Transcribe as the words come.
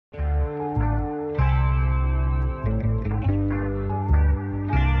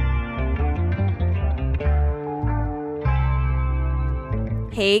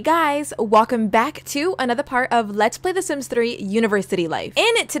Hey guys, welcome back to another part of Let's Play The Sims 3 University Life.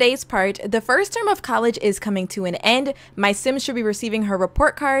 In today's part, the first term of college is coming to an end. My sim should be receiving her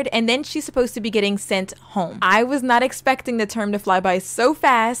report card and then she's supposed to be getting sent home. I was not expecting the term to fly by so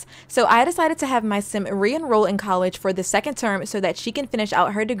fast, so I decided to have my sim re-enroll in college for the second term so that she can finish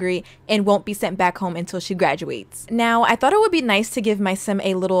out her degree and won't be sent back home until she graduates. Now, I thought it would be nice to give my sim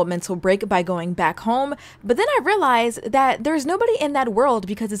a little mental break by going back home, but then I realized that there's nobody in that world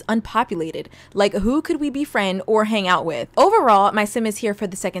because it's unpopulated. Like, who could we befriend or hang out with? Overall, my sim is here for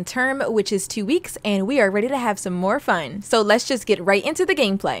the second term, which is 2 weeks, and we are ready to have some more fun. So let's just get right into the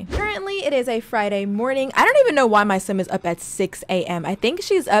gameplay. Currently, it is a Friday morning. I don't even know why my sim is up at 6 a.m. I think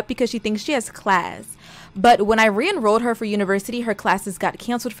she's up because she thinks she has class. But when I re-enrolled her for university, her classes got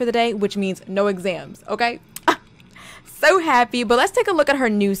canceled for the day, which means no exams, okay? So happy, but let's take a look at her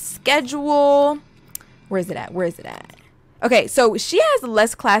new schedule. Where is it at? Where is it at? Okay, so she has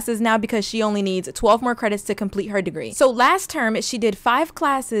less classes now because she only needs 12 more credits to complete her degree. So last term, she did 5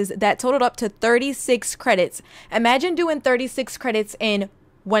 classes that totaled up to 36 credits. Imagine doing 36 credits in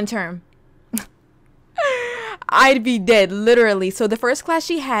 1 term. I'd be dead, literally. So the first class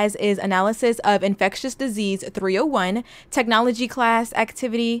she has is Analysis of Infectious Disease 301, Technology Class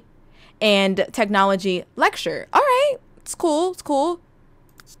Activity, and Technology Lecture. All right, it's cool, it's cool.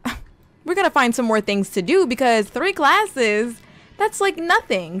 We're gonna find some more things to do because 3 classes, that's like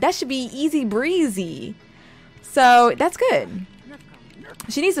nothing. That should be easy breezy. So that's good.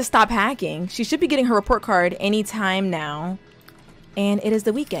 She needs to stop hacking. She should be getting her report card anytime now. And it is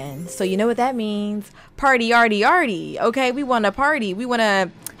the weekend. So you know what that means. Party, yardy, yardy. Okay, we want to party. We want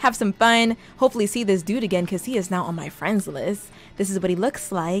to have some fun. Hopefully see this dude again because he is now on my friends list. This is what he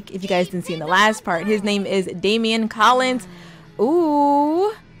looks like. If you guys didn't see in the last part, his name is Damien Collins.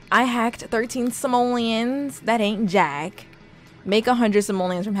 Ooh. I hacked 13 simoleons. That ain't jack. Make 100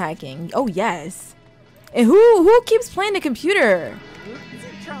 simoleons from hacking. Oh, yes. And who keeps playing the computer?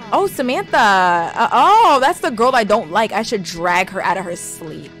 Oh, Samantha. Oh, that's the girl I don't like. I should drag her out of her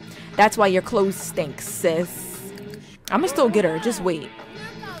sleep. That's why your clothes stink, sis. I'm gonna still get her. Just wait.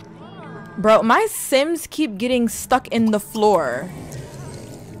 Bro, my Sims keep getting stuck in the floor.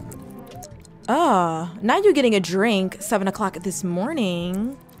 Now you're getting a drink 7 o'clock this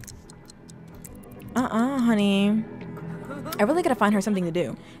morning. Honey. I really gotta find her something to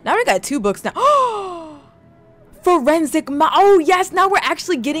do. Now we got 2 books now. Oh, yes. Now we're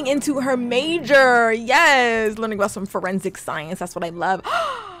actually getting into her major. Yes. Learning about some forensic science. That's what I love.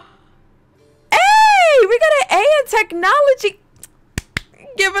 Hey, we got an A in technology.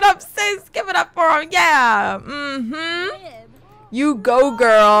 Give it up, sis. Give it up for him. Yeah. You go,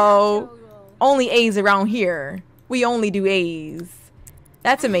 girl. Only A's around here. We only do A's.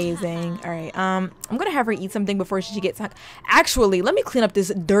 That's amazing. All right. I'm gonna have her eat something before she gets. Actually, let me clean up this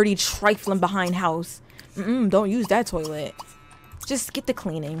dirty, trifling behind house. Don't use that toilet. Just get the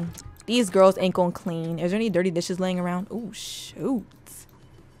cleaning. These girls ain't gonna clean. Is there any dirty dishes laying around? Oh shoot.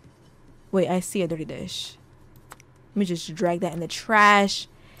 Wait, I see a dirty dish. Let me just drag that in the trash.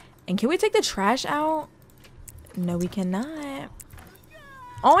 And can we take the trash out? No, we cannot.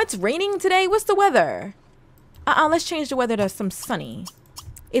 Oh, it's raining today. What's the weather? Let's change the weather to some sunny.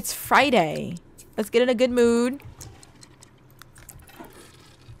 It's Friday. Let's get in a good mood.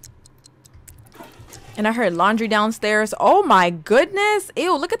 And I heard laundry downstairs. Oh my goodness.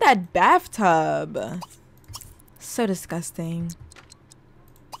 Ew, look at that bathtub. So disgusting.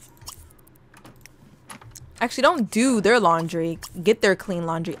 Actually, don't do their laundry. Get their clean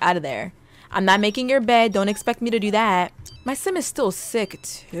laundry out of there. I'm not making your bed. Don't expect me to do that. My sim is still sick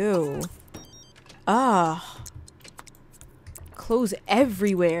too. Clothes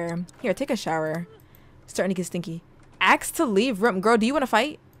everywhere. Here, take a shower. Starting to get stinky. Ask to leave room. Girl, do you want to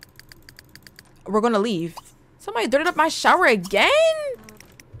fight? We're gonna leave. Somebody dirted up my shower again?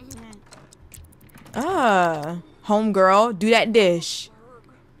 Home girl, do that dish.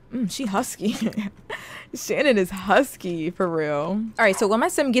 She husky. Shannon is husky for real. All right, so when my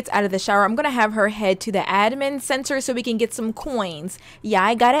sim gets out of the shower, I'm gonna have her head to the admin center so we can get some coins. Yeah,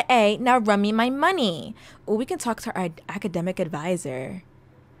 I got an A. Now run me my money. Oh, we can talk to our academic advisor.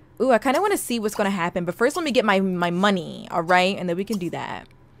 Ooh, I kind of want to see what's gonna happen, but first let me get my money, all right? And then we can do that.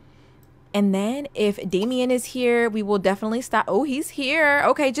 And then if Damien is here, we will definitely stop. Oh, he's here.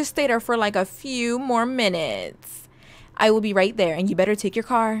 Okay, just stay there for like a few more minutes. I will be right there, and you better take your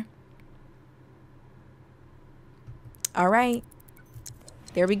car. All right,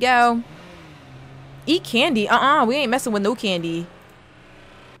 there we go. Eat candy. We ain't messing with no candy.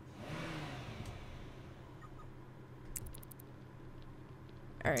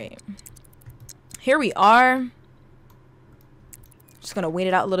 All right, here we are. Just gonna wait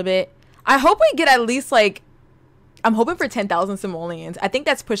it out a little bit. I hope we get at least like, I'm hoping for 10,000 simoleons. I think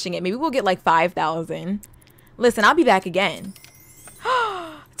that's pushing it. Maybe we'll get like 5,000. Listen, I'll be back again.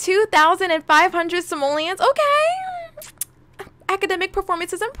 2,500 simoleons. Okay. Academic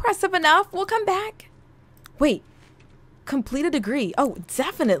performance is impressive enough. We'll come back. Wait. Complete a degree. Oh,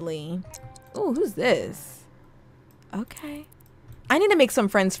 definitely. Ooh, who's this? Okay. I need to make some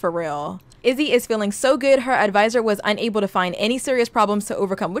friends for real. Izzy is feeling so good. Her advisor was unable to find any serious problems to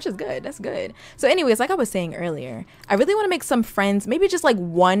overcome, which is good. That's good. So anyways, like I was saying earlier, I really want to make some friends, maybe just like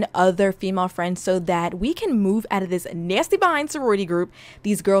one other female friend so that we can move out of this nasty behind sorority group.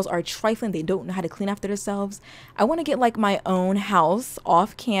 These girls are trifling. They don't know how to clean after themselves. I want to get like my own house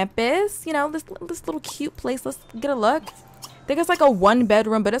off campus. You know, this little cute place. Let's get a look. I think it's like a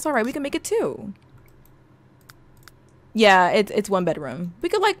 1-bedroom, but it's all right. We can make it 2. Yeah, it's 1 bedroom. We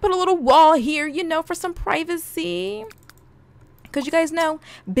could like put a little wall here, you know, for some privacy. Because you guys know,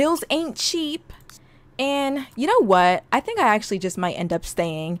 bills ain't cheap. And you know what? I think I actually just might end up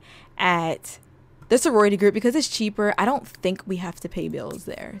staying at the sorority group because it's cheaper. I don't think we have to pay bills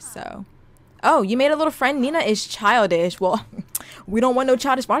there. So, oh, you made a little friend. Nina is childish. Well, we don't want no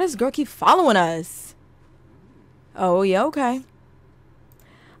childish. Why does this girl keep following us? Oh, yeah, okay.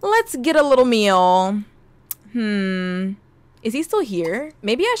 Let's get a little meal. Is he still here?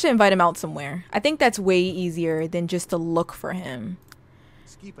 Maybe I should invite him out somewhere. I think that's way easier than just to look for him.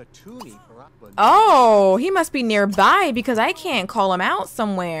 Oh, he must be nearby because I can't call him out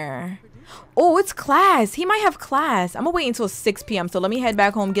somewhere. Oh, it's class. He might have class. I'm gonna wait until 6 p.m. So let me head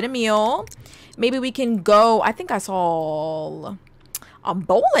back home, get a meal. Maybe we can go. I think I saw a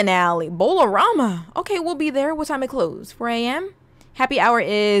bowling alley, Bowlerama. Okay, we'll be there. What time it close? 4 a.m. Happy hour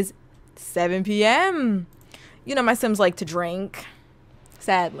is 7 p.m. You know, my Sims like to drink.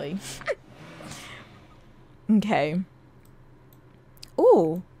 Sadly. Okay.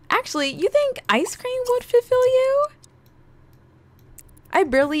 Ooh. Actually, you think ice cream would fulfill you? I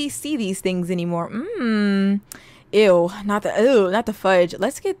barely see these things anymore. Ew. Not the fudge.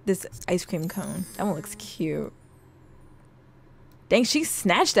 Let's get this ice cream cone. That one looks cute. Dang, she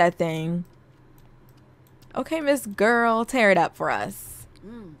snatched that thing. Okay, Miss Girl. Tear it up for us.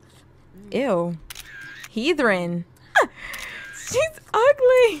 Ew. Heathen. She's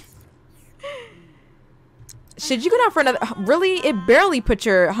ugly. Should you go down for another? Really? It barely put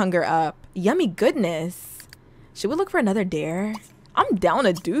your hunger up. Yummy goodness. Should we look for another dare? I'm down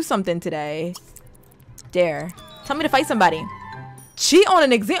to do something today. Dare. Tell me to fight somebody. Cheat on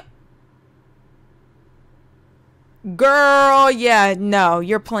an exam. Girl, yeah, no.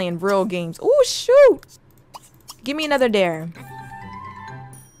 You're playing real games. Oh, shoot. Give me another dare.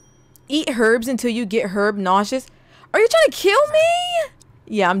 Eat herbs until you get herb nauseous. Are you trying to kill me?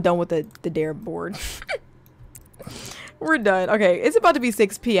 Yeah, I'm done with the dare board. We're done. Okay, it's about to be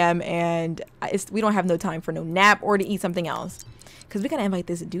 6 p.m. and we don't have no time for no nap or to eat something else. Because we got to invite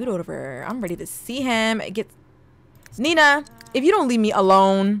this dude over. I'm ready to see him. Nina, if you don't leave me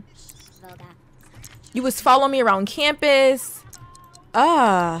alone. You was following me around campus.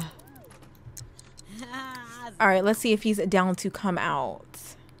 All right, let's see if he's down to come out.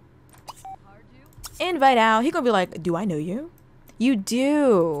 Invite out. He gonna be like, do I know you? You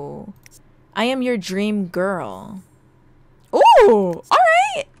do. I am your dream girl. Ooh, all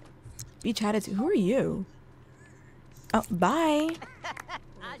right. Be chatted to. Who are you? Oh, bye.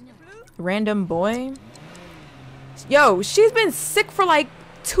 Random boy. Yo, she's been sick for like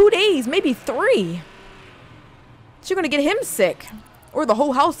 2 days, maybe 3. She's gonna get him sick. Or the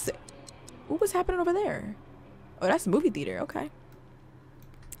whole house sick. Ooh, what's happening over there? Oh, that's the movie theater. Okay.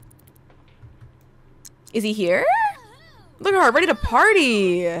 Is he here? Look at her, ready to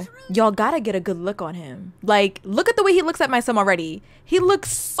party. Y'all gotta get a good look on him. Like, look at the way he looks at my Sim already. He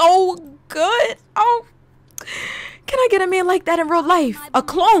looks so good. Oh, can I get a man like that in real life? A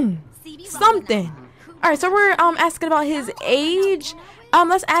clone, something. All right, so we're asking about his age.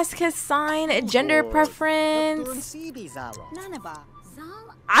 Let's ask his sign, gender preference.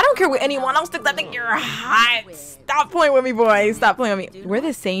 I don't care what anyone else thinks. I think you're hot. Stop playing with me, boy. Stop playing with me. We're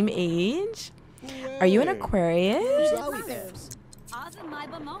the same age. Are you an Aquarius?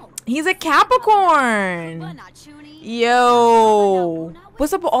 He's a Capricorn. Yo,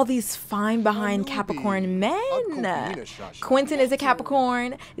 what's up with all these fine behind Capricorn men? Quentin is a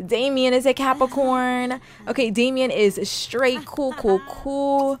Capricorn. Damien is a Capricorn. Okay, Damien is straight. Cool.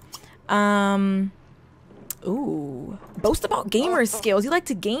 Ooh, boast about gamer skills. You like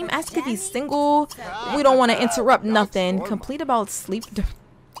to game? Ask if he's single. We don't want to interrupt nothing. Complete about sleep.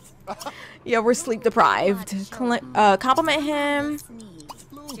 Yeah, we're sleep deprived. Compliment him.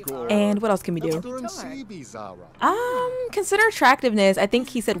 And what else can we do? Consider attractiveness. I think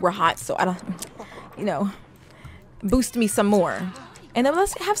he said we're hot, so I don't, you know, boost me some more. And then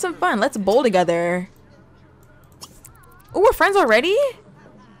let's have some fun. Let's bowl together. Oh, we're friends already?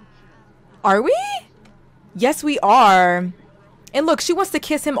 Are we? Yes, we are. And look, she wants to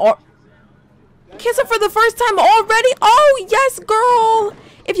kiss him. Kiss him for the first time already? Oh, yes, girl.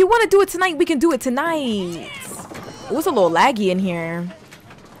 If you want to do it tonight, we can do it tonight. It was a little laggy in here.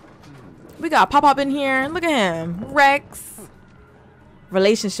 We got Pop-Pop in here. Look at him. Rex.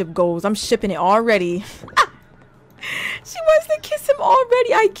 Relationship goals. I'm shipping it already. She wants to kiss him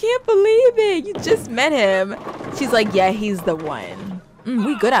already. I can't believe it. You just met him. She's like, yeah, he's the one.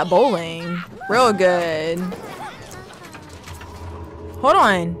 We good at bowling. Real good. Hold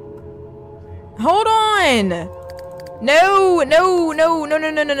on. Hold on. No.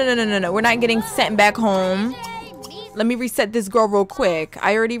 We're not getting sent back home. Let me reset this girl real quick.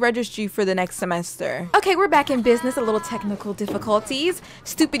 I already registered you for the next semester. Okay, we're back in business. A little technical difficulties.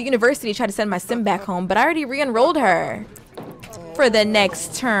 Stupid university tried to send my sim back home, but I already re-enrolled her for the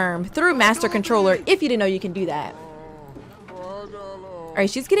next term through Master Controller, if you didn't know you can do that. All right,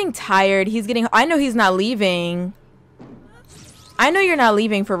 she's getting tired. I know he's not leaving. I know you're not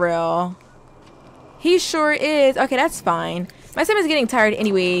leaving for real. He sure is. Okay, that's fine. My sim is getting tired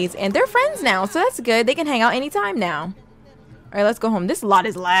anyways, and they're friends now, so that's good. They can hang out anytime now. All right, let's go home. This lot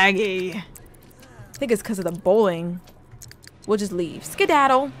is laggy. I think it's because of the bowling. We'll just leave.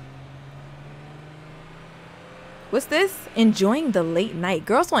 Skedaddle. What's this? Enjoying the late night.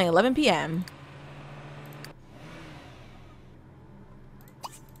 Girl, it's only 11 p.m.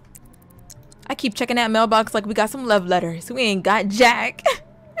 I keep checking that mailbox like we got some love letters. We ain't got jack.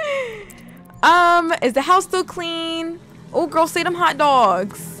 Is the house still clean? Oh, girl, say them hot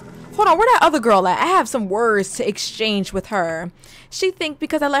dogs. Hold on, where that other girl at? I have some words to exchange with her. She think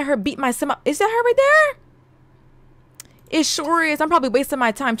because I let her beat my sim up. Is that her right there? It sure is. I'm probably wasting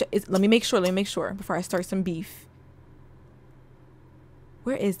my time. Let me make sure before I start some beef.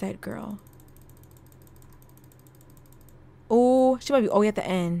 Where is that girl? Oh, she might be at the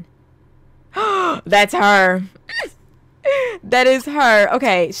end. That's her. That is her.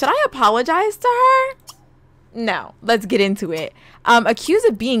 Okay, should I apologize to her? No, let's get into it. Accused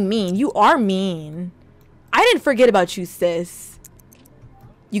of being mean. You are mean. I didn't forget about you, sis.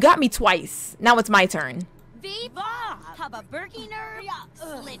 You got me twice. Now it's my turn.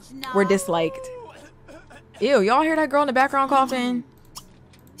 We're disliked. Ew, y'all hear that girl in the background coughing?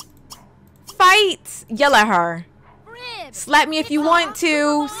 Fight! Yell at her. Slap me if you want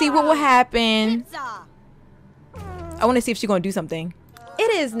to. See what will happen. I want to see if she's going to do something. It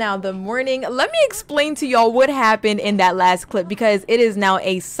is now the morning. Let me explain to y'all what happened in that last clip because it is now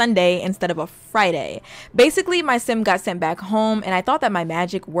a Sunday instead of a Friday. Basically, my sim got sent back home and I thought that my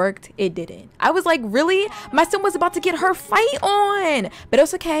magic worked. It didn't. I was like, really? My sim was about to get her fight on. But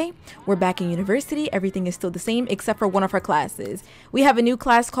it's okay. We're back in university. Everything is still the same except for one of her classes. We have a new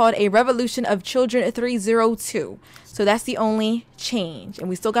class called A Revolution of Children 302. So that's the only change. And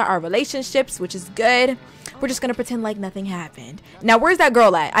we still got our relationships, which is good. We're just gonna pretend like nothing happened. Now, where's that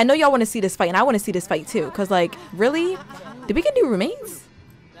girl at? I know y'all want to see this fight, and I want to see this fight too. Cause like, really? Did we get new roommates?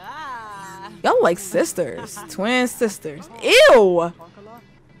 Y'all like sisters, twin sisters. Ew!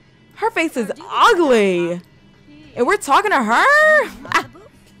 Her face is ugly. And we're talking to her? Ah.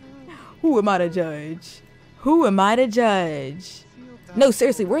 Who am I to judge? Who am I to judge? No,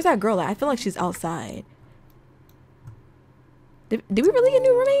 seriously, where's that girl at? I feel like she's outside. Did we really get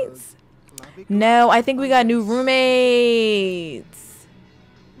new roommates? No, I think we got new roommates.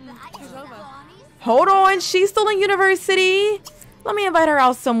 Hold on, she's still in university. Let me invite her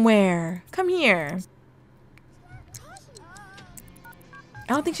out somewhere. Come here. I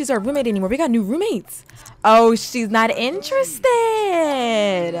don't think she's our roommate anymore. We got new roommates. Oh, she's not interested.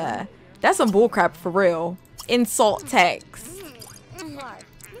 That's some bullcrap for real. Insult text.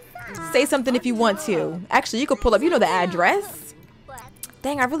 Say something if you want to. Actually, you could pull up, you know, the address.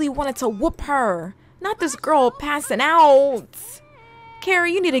 Dang, I really wanted to whoop her. Not this girl passing out.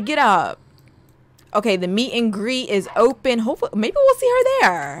 Carrie, you need to get up. Okay, the meet and greet is open. Hopefully, maybe we'll see her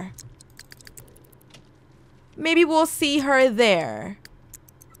there. Maybe we'll see her there.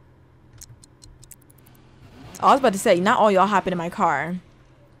 Oh, I was about to say, not all y'all hopping in my car.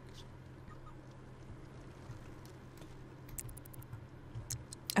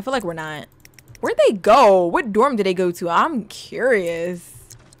 I feel like we're not. Where'd they go? What dorm did they go to? I'm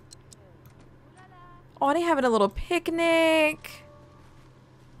curious. Oh, they having a little picnic.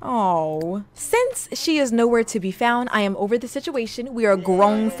 Oh, since she is nowhere to be found, I am over the situation. We are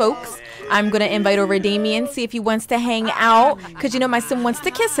grown folks. I'm gonna invite over Damien, see if he wants to hang out, because you know my sim wants to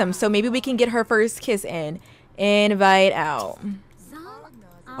kiss him, so maybe we can get her first kiss in. Invite out.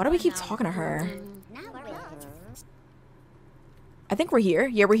 Why do we keep talking to her? I think we're here.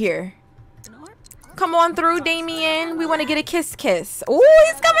 Yeah, we're here. Come on through, Damien. We want to get a kiss.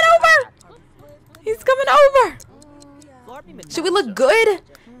 Oh, he's coming over. He's coming over. Should we look good?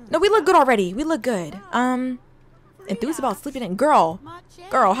 No, we look good already. We look good. Enthused about sleeping in. Girl,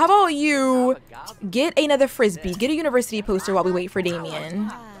 how about you get another frisbee? Get a university poster while we wait for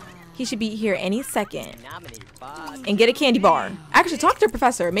Damien. He should be here any second. And get a candy bar. Actually, talk to your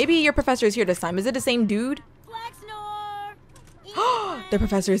professor. Maybe your professor is here this time. Is it the same dude? The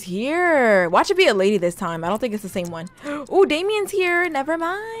professor's here. Watch it be a lady this time. I don't think it's the same one. Oh, Damien's here. Never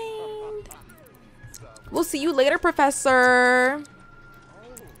mind. We'll see you later, professor.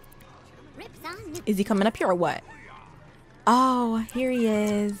 Is he coming up here or what? Oh, here he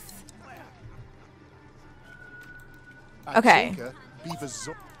is. Okay.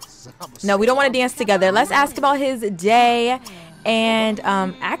 No, we don't want to dance together. Let's ask about his day and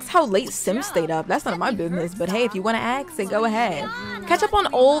ask how late Sim stayed up. That's none of my business, but hey, if you want to ask, then go ahead. Catch up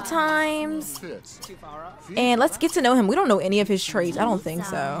on old times and let's get to know him. We don't know any of his traits. I don't think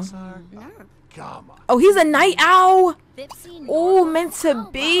so. Oh, he's a night owl. Oh, meant to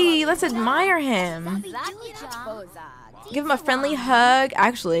be. Let's admire him. Give him a friendly hug.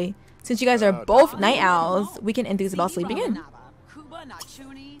 Actually, since you guys are both night owls, we can enthuse about sleeping in.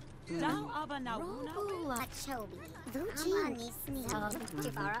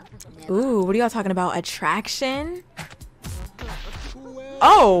 Ooh, what are y'all talking about? Attraction?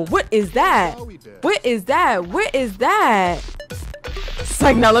 Oh, what is that? What is that? What is that? It's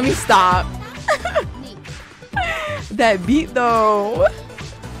like, no, let me stop. That beat though.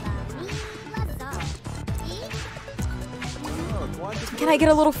 Can I get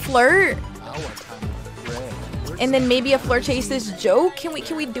a little flirt? And then maybe a flirtatious joke? Can we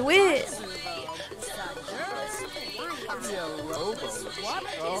do it?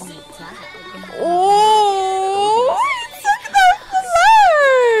 Oh, he took the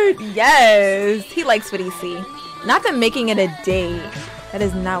flirt. Yes, he likes what he see. Not them making it a date. That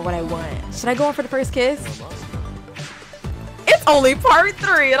is not what I want. Should I go in for the first kiss? It's only part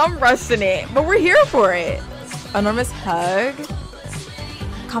 3 and I'm rushing it, but we're here for it. Enormous hug.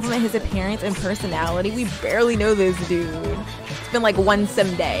 Compliment his appearance and personality. We barely know this dude. It's been like one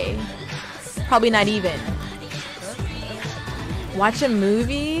sim day. Probably not even. Watch a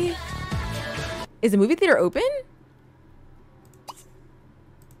movie. Is the movie theater open?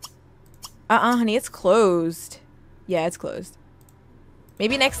 Honey, it's closed. Yeah, it's closed.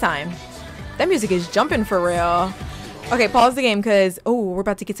 Maybe next time. That music is jumping for real. Okay, pause the game because, oh, we're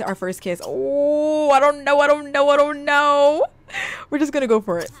about to get to our first kiss. Oh, I don't know. We're just gonna go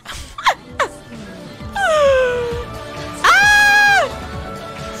for it. Ah!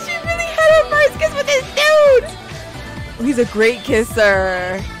 She really had her first kiss with this dude. Oh, he's a great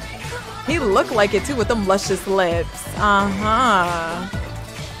kisser. He looked like it too with them luscious lips. Okay,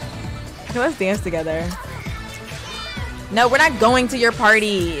 let's dance together. No, we're not going to your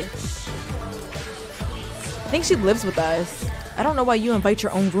party. I think she lives with us. I don't know why you invite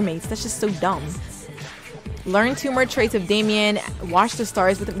your own roommates. That's just so dumb. Learn 2 more traits of Damien. Watch the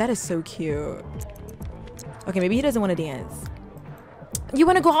stars with him. That is so cute. Okay, maybe he doesn't want to dance. You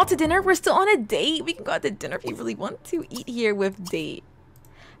want to go out to dinner? We're still on a date. We can go out to dinner if you really want to. Eat here with date.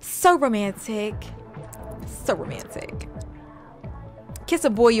 So romantic. So romantic. Kiss a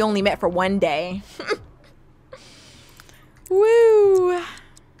boy you only met for 1 day. Woo.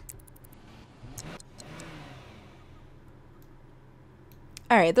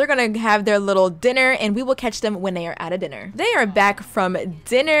 All right, they're gonna have their little dinner and we will catch them when they are at a dinner. They are back from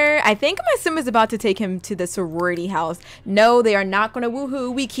dinner. I think my sim is about to take him to the sorority house. No, they are not gonna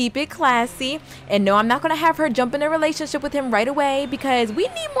woohoo. We keep it classy. And no, I'm not gonna have her jump in a relationship with him right away because we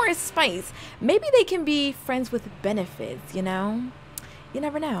need more spice. Maybe they can be friends with benefits, you know? You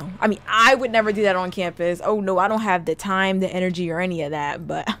never know. I mean, I would never do that on campus. Oh no, I don't have the time, the energy, or any of that,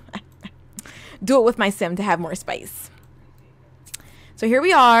 but do it with my sim to have more spice. So here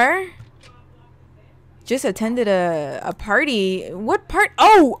we are. Just attended a party. What part?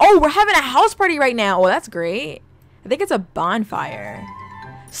 Oh, we're having a house party right now. Well, that's great. I think it's a bonfire.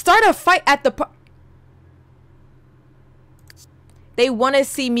 Start a fight at the They want to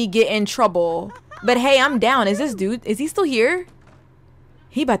see me get in trouble. But hey, I'm down. Is this dude, is he still here?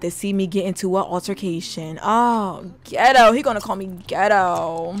 He about to see me get into an altercation. Oh, ghetto. He gonna call me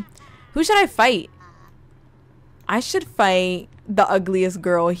ghetto. Who should I fight? I should fight the ugliest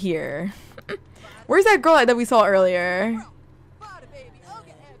girl here. Where's that girl that we saw earlier?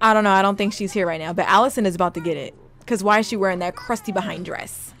 I don't know. I don't think she's here right now. But Allison is about to get it. Because why is she wearing that crusty behind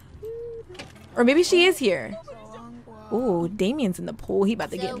dress? Or maybe she is here. Ooh, Damien's in the pool. He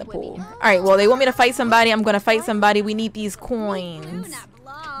about to get in the pool. Alright, well, they want me to fight somebody. I'm going to fight somebody. We need these coins.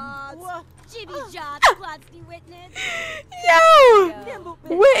 Yo!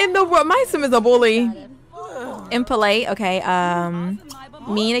 What in the world? My sim is a bully. Impolite. Okay,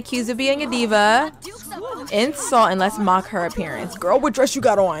 mean, accused of being a diva. Insult, and let's mock her appearance. Girl, what dress you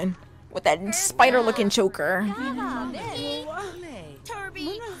got on? With that spider-looking choker.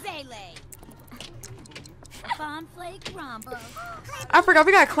 I forgot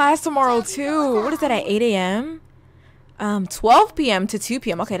we got class tomorrow too. What is that at 8 a.m.? 12 p.m. to 2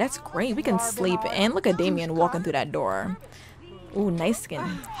 p.m. Okay, that's great. We can sleep. And look at Damien walking through that door. Ooh, nice skin.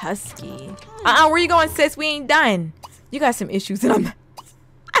 Husky. Where you going, sis? We ain't done. You got some issues and I'm...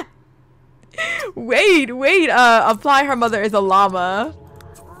 Wait. Apply her mother is a llama.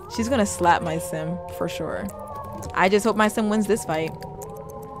 She's gonna slap my sim for sure. I just hope my sim wins this fight.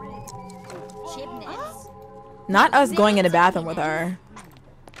 Not us going in the bathroom with her.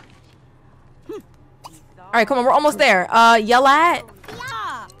 Alright, come on, we're almost there. Yell at.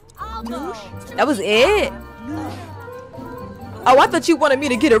 That was it? Oh, I thought you wanted me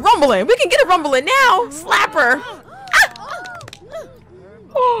to get it rumbling. We can get it rumbling now. Slap her.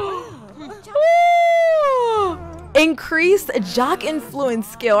 Increased jock influence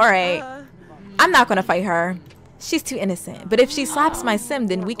skill. Alright. I'm not gonna fight her. She's too innocent. But if she slaps my sim,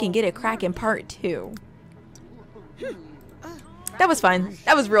 then we can get it cracking part 2. That was fun.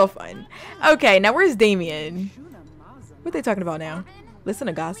 That was real fun. Okay, now where's Damien? What are they talking about now? Listen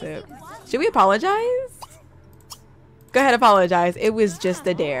to gossip. Should we apologize? Go ahead, apologize. It was just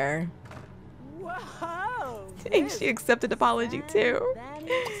a dare. Dang, she accepted the apology too.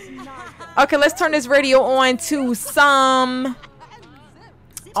 Okay, let's turn this radio on to some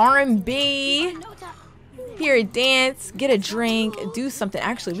R&B. Here, dance, get a drink, do something.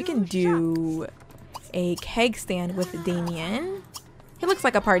 Actually, we can do a keg stand with Damien. He looks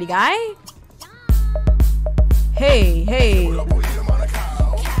like a party guy. Hey.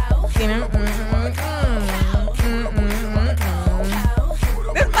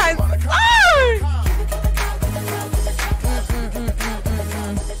 This guy's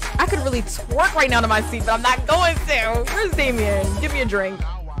I could really twerk right now to my seat, but I'm not going to. Where's Damien? Give me a drink.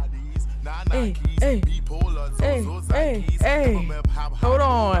 Hey. Hold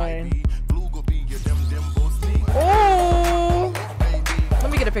on. Oh, let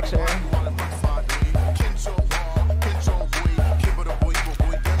me get a picture.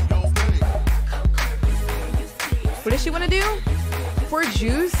 What does she want to do? Pour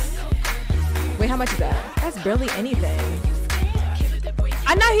juice? Wait, how much is that? That's barely anything.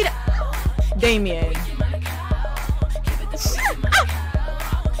 I know he... Damien. I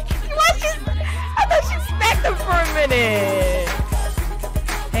thought she smacked him for a minute.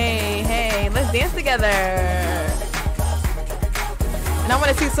 Hey, let's dance together. And I want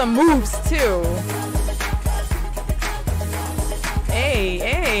to see some moves too.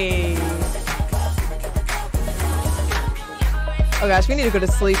 Hey. Oh gosh, we need to go to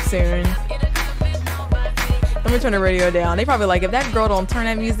sleep soon. Let me turn the radio down. They probably like, if that girl don't turn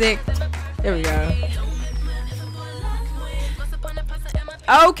that music. There we go.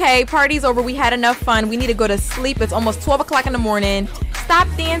 Okay, party's over. We had enough fun. We need to go to sleep. It's almost 12 o'clock in the morning. Stop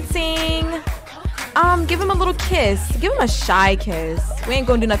dancing. Give him a little kiss. Give him a shy kiss. We ain't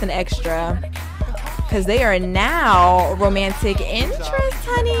gonna do nothing extra. Because they are now romantic interest,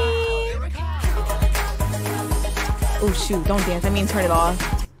 honey. Oh, shoot. Don't dance. I mean, turn it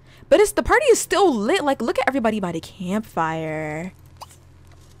off. But the party is still lit. Like, look at everybody by the campfire.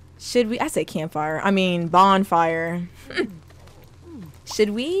 Should we? I said campfire. I mean, bonfire. Should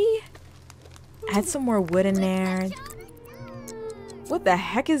we add some more wood in there? What the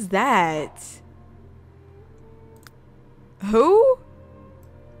heck is that? Who?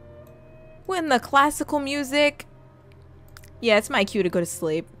 What in the classical music? Yeah, it's my cue to go to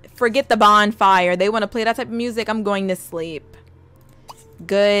sleep. Forget the bonfire. They want to play that type of music. I'm going to sleep.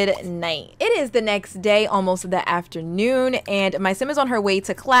 Good night. It is the next day, almost the afternoon, and my sim is on her way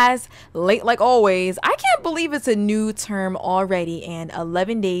to class, late like always. I can't believe it's a new term already and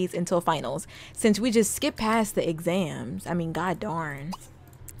 11 days until finals, since we just skipped past the exams. I mean, god darn.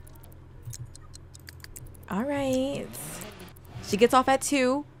 All right. She gets off at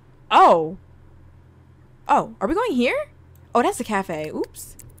 2. Oh, are we going here? Oh, that's a cafe.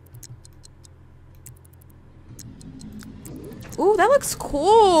 Oops. Ooh, that looks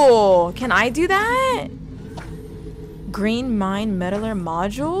cool. Can I do that? Green mine metaller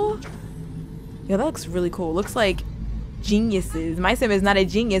module? Yo, that looks really cool. Looks like geniuses. My sim is not a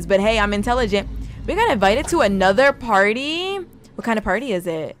genius, but hey, I'm intelligent. We got invited to another party. What kind of party is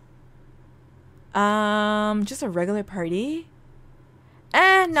it? Just a regular party?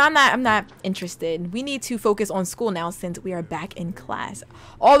 No, I'm not interested. We need to focus on school now since we are back in class.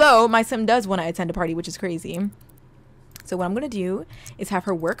 Although my sim does want to attend a party, which is crazy. So what I'm gonna do is have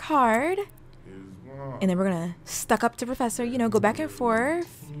her work hard, and then we're gonna stuck up to professor, you know, go back and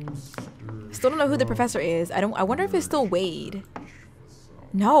forth. Still don't know who the professor is. I wonder if it's still Wade.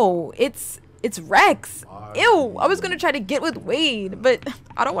 No, it's Rex. Ew, I was gonna try to get with Wade, but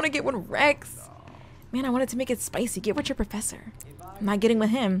I don't want to get with Rex. Man, I wanted to make it spicy. Get with your professor. I'm not getting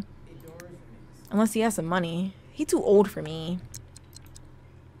with him. Unless he has some money. He's too old for me.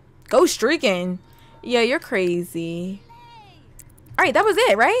 Go streaking. Yeah, you're crazy. Alright, that was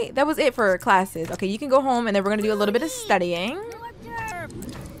it, right? That was it for classes. Okay, you can go home and then we're going to do a little bit of studying.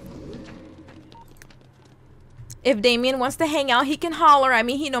 If Damien wants to hang out, he can holler at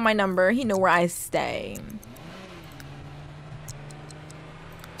me. He know my number. He know where I stay.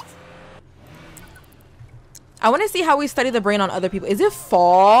 I want to see how we study the brain on other people. Is it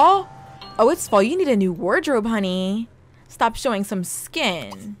fall? Oh, it's fall. You need a new wardrobe, honey. Stop showing some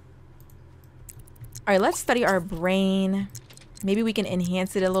skin. All right, let's study our brain. Maybe we can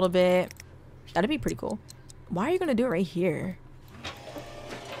enhance it a little bit. That'd be pretty cool. Why are you going to do it right here?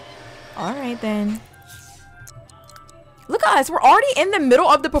 All right, then. Look at us. We're already in the middle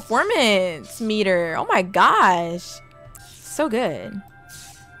of the performance meter. Oh, my gosh. So good.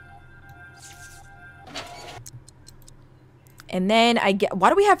 And then I get, why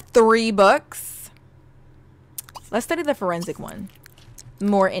do we have 3 books? Let's study the forensic one.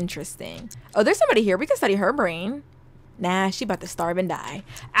 More interesting. Oh, there's somebody here. We can study her brain. Nah, she about to starve and die.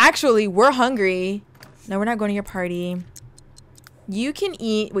 Actually, we're hungry. No, we're not going to your party. You can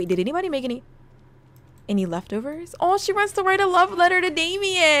eat. Wait, did anybody make any leftovers? Oh, she wants to write a love letter to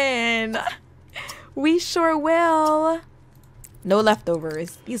Damien. We sure will. No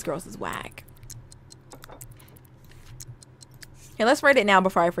leftovers. These girls is whack. Here, let's write it now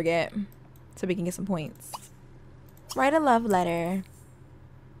before I forget, so we can get some points. Write a love letter.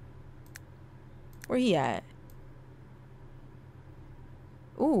 Where he at?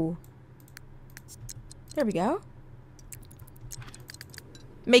 Ooh. There we go.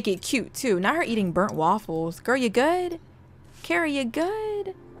 Make it cute, too. Not her eating burnt waffles. Girl, you good? Carrie, you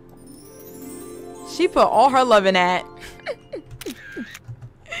good? She put all her love in that.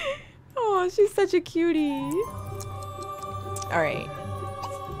 Oh, she's such a cutie. All right.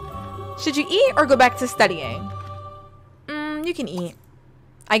 Should you eat or go back to studying? You can eat.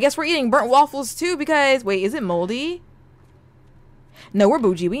 I guess we're eating burnt waffles too because, wait, is it moldy? No, we're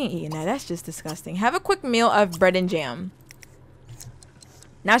bougie. We ain't eating that. That's just disgusting. Have a quick meal of bread and jam.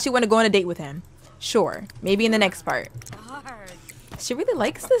 Now she want to go on a date with him. Sure. Maybe in the next part. She really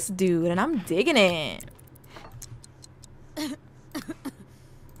likes this dude and I'm digging it.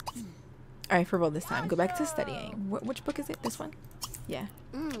 All right, for real this time. Go back to studying. Which book is it? This one? Yeah.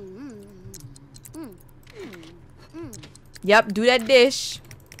 Yep, do that dish.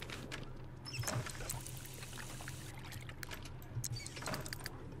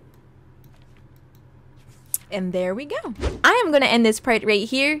 And there we go. I am going to end this part right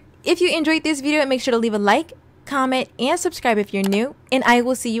here. If you enjoyed this video, make sure to leave a like, comment, and subscribe if you're new. And I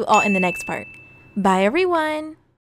will see you all in the next part. Bye, everyone.